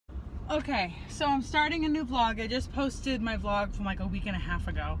Okay, so I'm starting a new vlog. I just posted my vlog from like a week and a half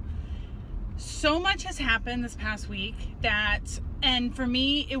ago. So much has happened this past week and for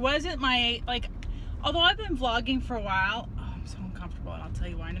me, it wasn't my, although I've been vlogging for a while, I'm so uncomfortable, and I'll tell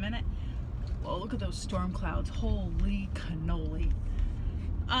you why in a minute. Well, look at those storm clouds. Holy cannoli.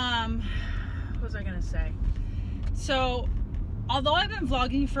 What was I gonna say? So, although I've been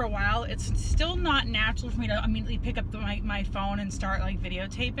vlogging for a while, it's still not natural for me to immediately pick up my phone and start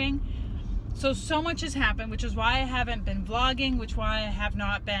videotaping. So much has happened, which is why I haven't been vlogging, which is why I have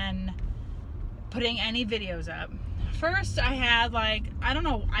not been putting any videos up. First, I had I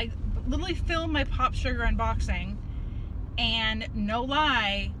literally filmed my PopSugar unboxing, and no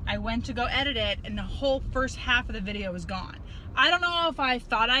lie, I went to go edit it, and the whole first half of the video was gone. I don't know if I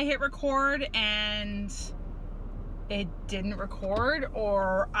thought I hit record and it didn't record,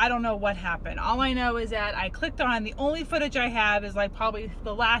 or I don't know what happened. All I know is that I clicked on, the only footage I have is probably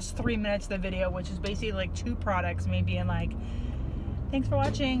the last 3 minutes of the video, which is basically two products maybe, and thanks for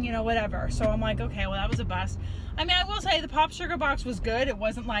watching, you know, whatever. So I'm like, okay, well, that was a bust. I mean, I will say the PopSugar box was good. It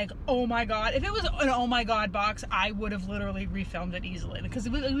wasn't oh my god. If it was an oh my god box, I would have literally refilmed it easily, because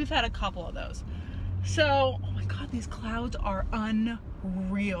we've had a couple of those. So, oh my god, these clouds are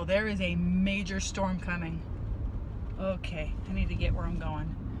unreal. There is a major storm coming. Okay, I need to get where I'm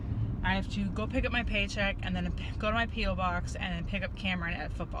going. I have to go pick up my paycheck, and then go to my P.O. box, and then pick up Cameron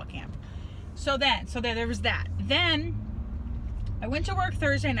at football camp. So there was that. Then I went to work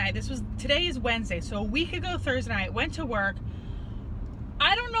Thursday night. Today is Wednesday, so a week ago Thursday night, went to work.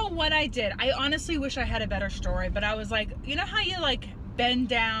 I don't know what I did. I honestly wish I had a better story, but I was you know how you bend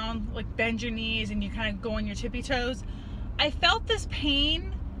down, bend your knees, and you kind of go on your tippy toes? I felt this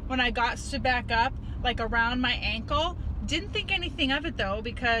pain when I stood back up, around my ankle. Didn't think anything of it though,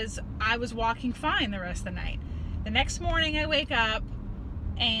 because I was walking fine the rest of the night. The next morning I wake up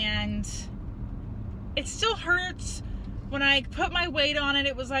and it still hurts. When I put my weight on it,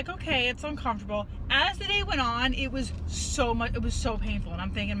 it was okay, it's uncomfortable. As the day went on, it was so painful, and I'm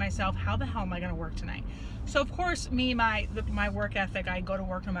thinking to myself, how the hell am I gonna work tonight? So of course, my work ethic, I go to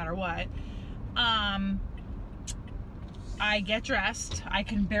work no matter what. I get dressed. I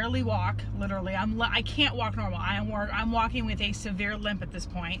can barely walk, literally. I can't walk normal. I'm walking with a severe limp at this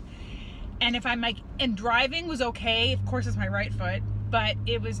point. And if I'm and driving was okay. Of course, it's my right foot, but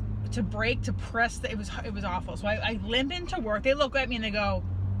it was to brake, to press. It was awful. So I limp into work. They look at me and they go,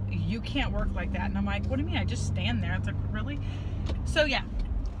 "You can't work like that." And I'm like, "What do you mean? I just stand there." It's really? So yeah.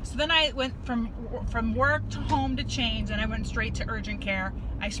 So then I went from work to home to change, and I went straight to urgent care.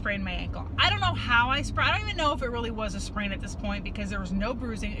 I sprained my ankle. I don't know how I sprained. I don't even know if it really was a sprain at this point, because there was no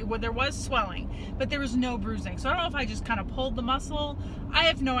bruising. There was swelling, but there was no bruising. So I don't know if I just kind of pulled the muscle. I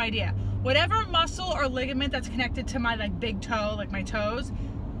have no idea. Whatever muscle or ligament that's connected to my big toe, my toes,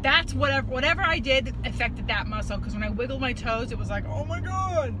 that's whatever I did affected that muscle, because when I wiggled my toes, it was oh my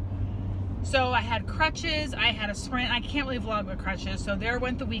god. So I had crutches, I had a sprain. I can't really vlog with crutches, so there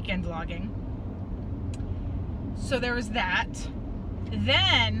went the weekend vlogging. So there was that.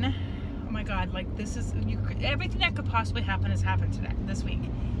 Then, oh my god, everything that could possibly happen has happened this week.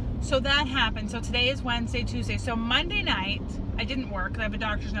 So that happened. So today is Wednesday, Tuesday. So Monday night, I didn't work, because I have a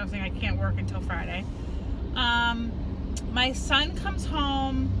doctor's note saying I can't work until Friday. My son comes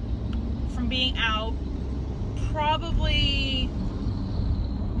home from being out probably...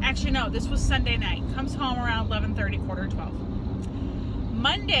 Actually, no, this was Sunday night. Comes home around 11:30, quarter to 12.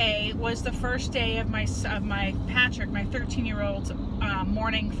 Monday was the first day of my Patrick, my 13-year-old's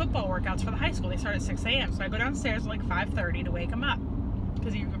morning football workouts for the high school. They start at 6 a.m. So I go downstairs at 5:30 to wake him up,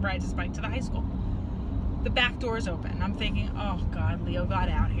 because he rides his bike to the high school. The back door is open. I'm thinking, oh God, Leo got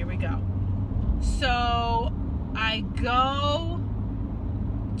out. Here we go. So I go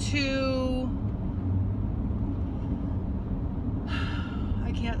to...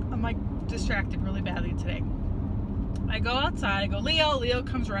 I'm distracted really badly today. I go outside, I go, Leo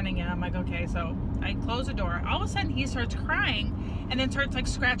comes running in. I'm okay, so I close the door. All of a sudden he starts crying, and then starts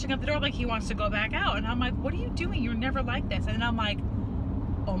scratching up the door he wants to go back out. And I'm what are you doing? You're never like this. And then I'm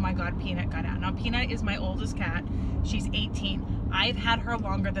oh my god, Peanut got out. Now Peanut is my oldest cat. She's 18. I've had her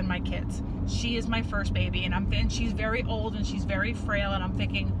longer than my kids. She is my first baby, and she's very old and she's very frail, and I'm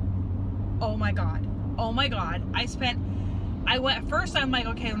thinking, oh my god. First I'm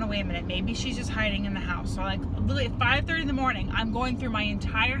okay, no, wait a minute, maybe she's just hiding in the house. So literally at 5:30 in the morning, I'm going through my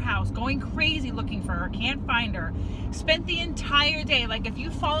entire house, going crazy looking for her, can't find her. Spent the entire day, if you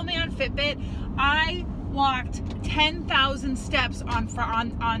follow me on Fitbit, I walked 10,000 steps on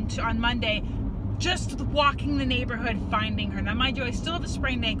Monday just walking the neighborhood, finding her. Now, mind you, I still have a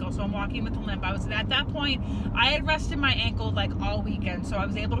sprained ankle, so I'm walking with a limp. I was at that point, I had rested my ankle like all weekend, so I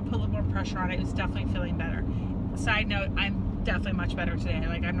was able to put a little more pressure on it. It was definitely feeling better. Side note, I'm definitely much better today.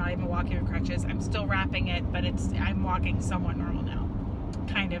 Like, I'm not even walking with crutches. I'm still wrapping it, but I'm walking somewhat normal now.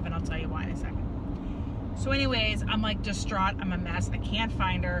 Kind of, and I'll tell you why in a second. So anyways, I'm like distraught. I'm a mess. I can't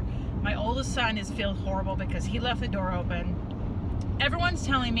find her. My oldest son feels horrible because he left the door open. Everyone's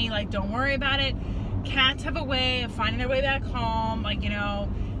telling me, like, don't worry about it. Cats have a way of finding their way back home, like, you know.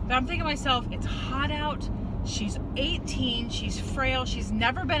 But I'm thinking to myself, it's hot out. She's 18. She's frail. She's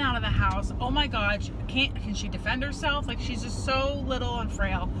never been out of the house. Oh my God. Can she defend herself? Like, she's just so little and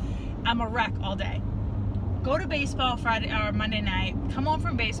frail. I'm a wreck all day. Go to baseball Friday or Monday night. Come home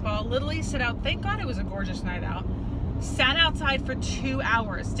from baseball. Literally sit out. Thank God it was a gorgeous night out. Sat outside for 2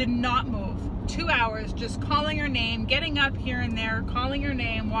 hours. Did not move. 2 hours, just calling her name, getting up here and there, calling her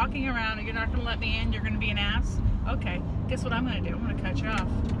name, walking around. You're not going to let me in? You're going to be an ass? Okay, guess what I'm going to do? I'm going to cut you off.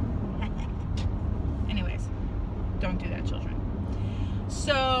 Anyways, don't do that, children.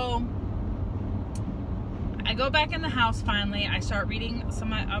 So, I go back in the house finally. I start reading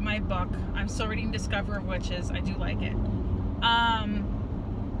some of my book. I'm still reading Discover of Witches. I do like it.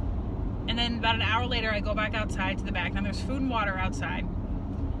 And then about an hour later, I go back outside to the back. Now, there's food and water outside.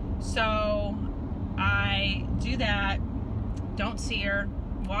 So I do that, don't see her,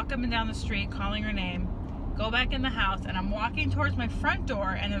 walk up and down the street calling her name, go back in the house, and I'm walking towards my front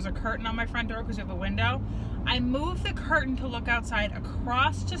door, and there's a curtain on my front door because we have a window. I move the curtain to look outside.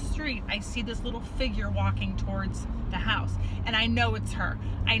 Across the street, I see this little figure walking towards the house, and I know it's her.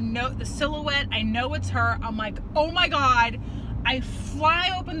 I know the silhouette. I know it's her. I'm like, oh my God. I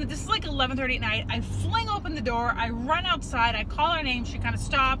fly open, this is like 11:30 at night, I fling open the door, I run outside, I call her name, she kind of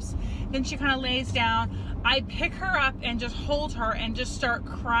stops, then she kind of lays down, I pick her up and just hold her and just start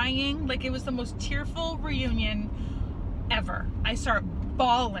crying, like it was the most tearful reunion ever. I start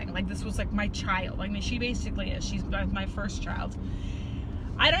bawling, like this was like my child, like she basically is, she's my first child.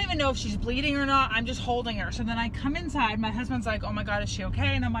 I don't even know if she's bleeding or not. I'm just holding her. So then I come inside. My husband's like, oh my God, is she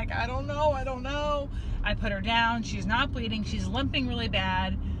okay? And I'm like, I don't know. I put her down. She's not bleeding. She's limping really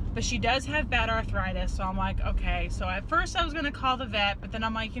bad, but she does have bad arthritis. So I'm like, okay. So at first I was going to call the vet, but then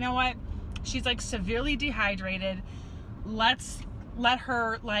I'm like, you know what? She's like severely dehydrated. Let's let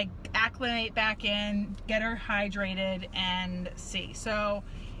her like acclimate back in, get her hydrated and see. So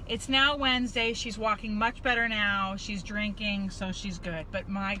it's now Wednesday. She's walking much better now. She's drinking, so she's good. But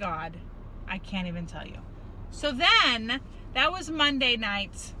my God, I can't even tell you. So then, that was Monday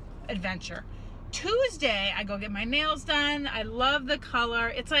night's adventure. Tuesday, I go get my nails done. I love the color.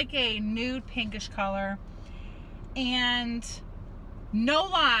 It's like a nude pinkish color. And no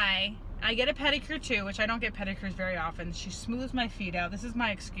lie, I get a pedicure too, which I don't get pedicures very often. She smooths my feet out. This is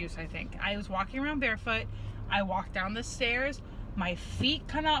my excuse, I think. I was walking around barefoot. I walked down the stairs. My feet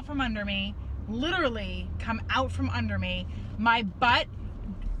come out from under me, literally come out from under me. My butt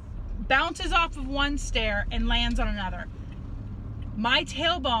bounces off of one stair and lands on another. My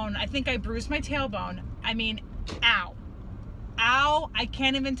tailbone, I think I bruised my tailbone. I mean, ow. Ow, I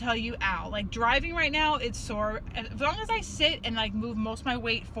can't even tell you ow. Like driving right now, it's sore. As long as I sit and like move most of my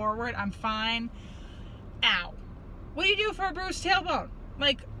weight forward, I'm fine. Ow. What do you do for a bruised tailbone?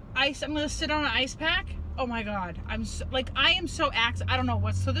 Like ice, I'm gonna sit on an ice pack? Oh my God, I am so axed. I don't know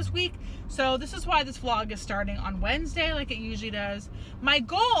what's, so this week, so this is why this vlog is starting on Wednesday like it usually does. My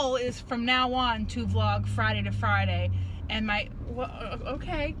goal is from now on to vlog Friday to Friday, and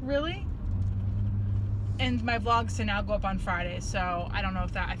okay, really? And my vlogs to now go up on Fridays, so I don't know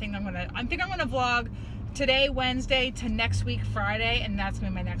if that, I think I'm gonna vlog today, Wednesday, to next week, Friday, and that's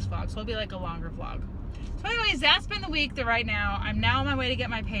gonna be my next vlog, so it'll be like a longer vlog. So anyways, that's been the week right now. I'm now on my way to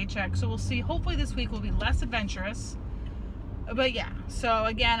get my paycheck, so we'll see. Hopefully this week will be less adventurous. But yeah, so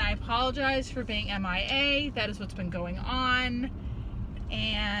again, I apologize for being MIA. That is what's been going on.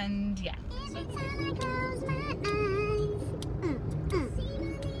 And yeah. Every time I close my eyes, see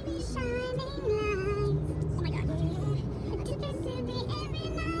my baby shining lights. Oh my God. Every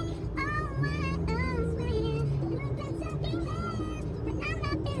night, oh, I swear. Look at something else, but I'm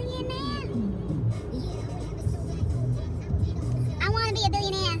not billionaire. I want to be a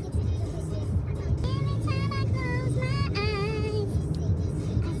billionaire. Every time I close my eyes,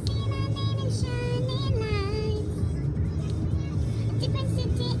 I see my name in shining lights. Different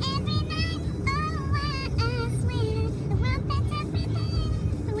city every night, oh, I swear.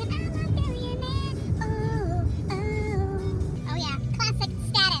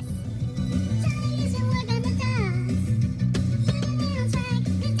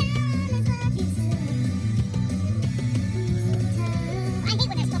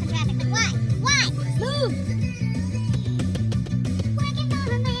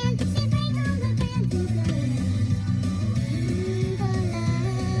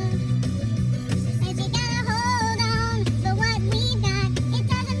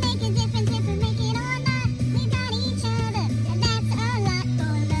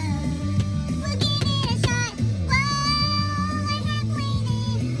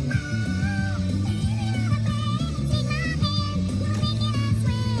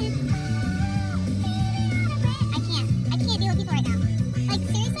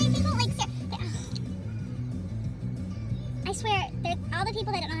 the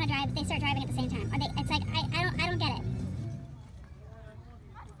people that don't know how to drive, they start driving at the same time. Or it's like, I don't get it.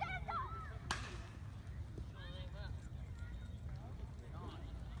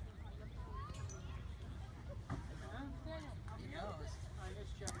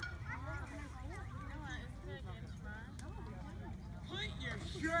 Put your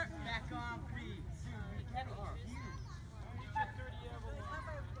shirt back on, please.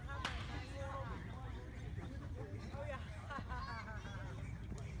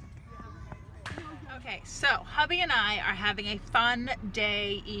 Okay, so hubby and I are having a fun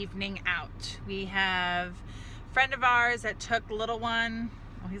day evening out. We have a friend of ours that took the little one,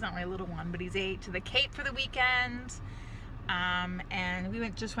 well, he's not really a little one, but he's 8, to the Cape for the weekend. And we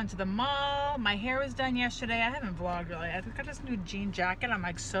just went to the mall. My hair was done yesterday. I haven't vlogged really. I got this new jean jacket. I'm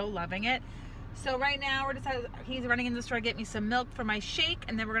like so loving it. So right now he's running in the store to get me some milk for my shake,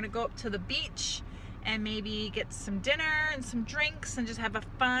 and then we're gonna go up to the beach and maybe get some dinner and some drinks and just have a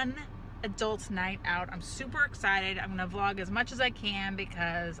fun adult night out. I'm super excited. I'm gonna vlog as much as I can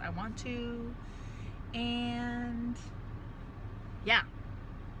because I want to. And yeah,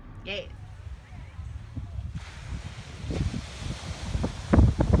 yay.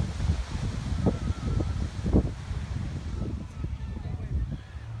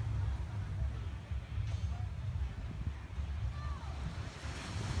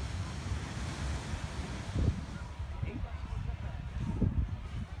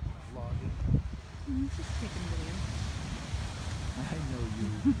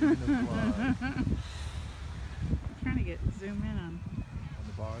 In the vlog. I'm trying to zoom in on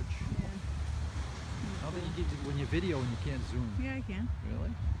The barge? Yeah. I don't think you get to, when you video and you can't zoom. Yeah, I can.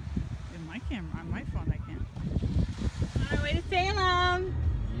 Really? In my camera, on my phone, I can. On our way to Salem.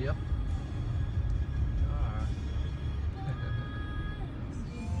 Yep.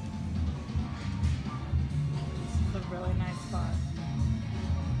 This is a really nice spot.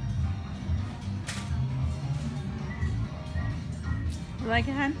 You like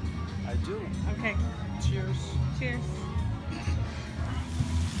it, hon? I do. Okay. Cheers. Cheers.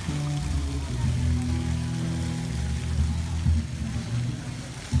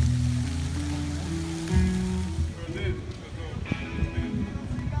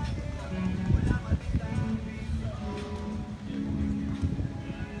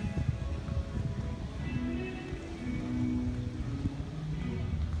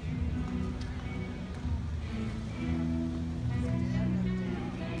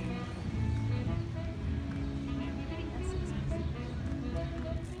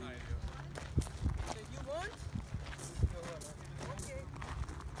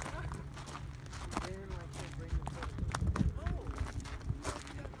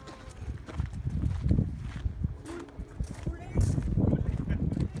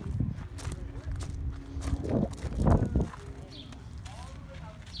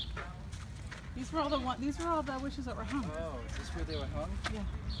 These were all the wishes that were hung. Oh, is this where they were hung? Yeah.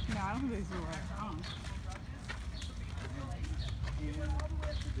 No, I don't think these were hung.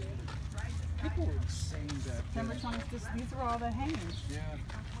 People were insane back then. September 26th. These were all the hangings. Yeah.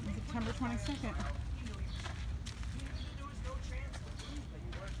 September 22nd.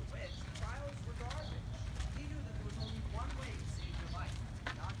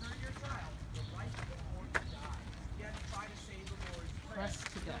 Pressed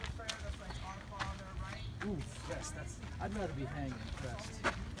to death. Ooh, yes, I'd rather be hanging pressed.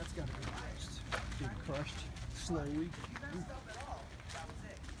 That's gotta be crushed. Being crushed slowly. Ooh.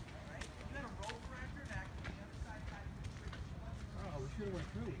 Oh, we should have went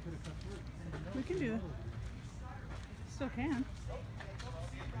through. We could have cut through. We can do that. Still can.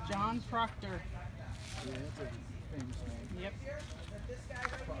 John Proctor. Yeah, that's a famous name. Yep.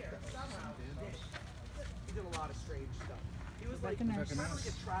 He did a lot of strange stuff. He was Like a nurse. a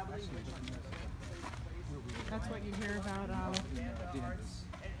traveling witch. That's what you hear about.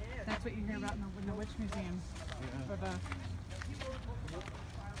 That's what you hear about in the Witch Museum. For the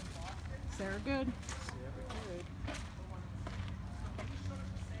Sarah Good.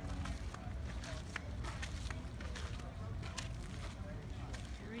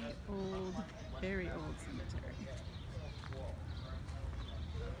 Very old cemetery.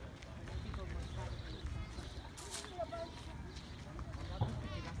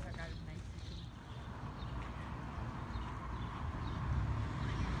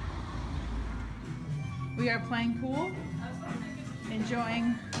 We are playing pool,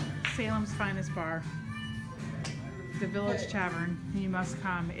 enjoying Salem's finest bar, the Village Tavern. You must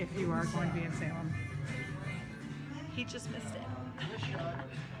come if you are going to be in Salem. He just missed it.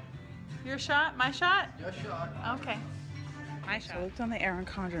 Your shot? My shot? Your shot. Okay. My shot. I looked on the Erin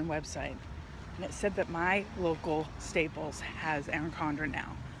Condren website and it said that my local Staples has Erin Condren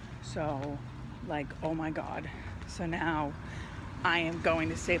now. So, like, oh my God. So now I am going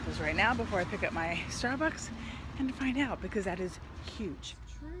to Staples right now before I pick up my Starbucks and to find out, because that is huge.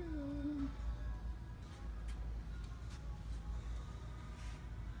 True.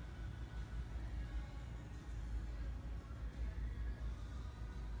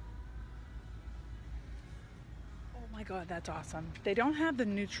 Oh my God, that's awesome. They don't have the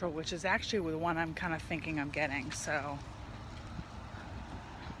neutral, which is actually the one I'm kind of thinking I'm getting, so.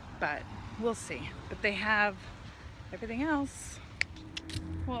 But we'll see. But they have everything else.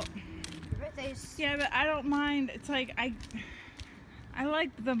 Well, yeah, but I don't mind. It's like I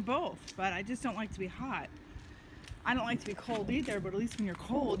like them both, but I just don't like to be hot. I don't like to be cold either, but at least when you're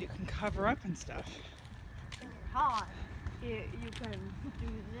cold, you can cover up and stuff. When you're hot, you can do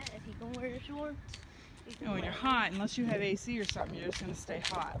this. You can wear your shorts. You know, when you're hot, unless you have AC or something, you're just going to stay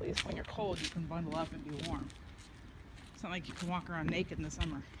hot. At least when you're cold, you can bundle up and be warm. It's not like you can walk around naked in the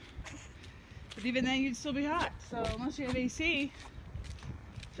summer. But even then, you'd still be hot. So unless you have AC,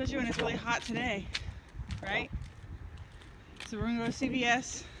 especially when it's really hot today, right? So we're going to go to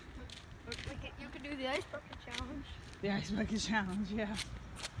CVS. You could do the ice bucket challenge. The ice bucket challenge, yeah.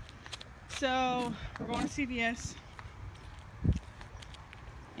 So we're going to CVS.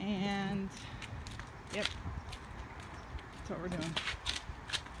 And, yep, that's what we're doing.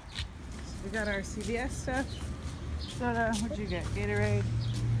 So we got our CVS stuff. Soda, what'd you get? Gatorade,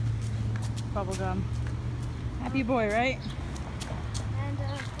 bubblegum. Happy boy, right? And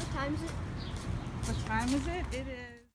what time is it? What time is it? It is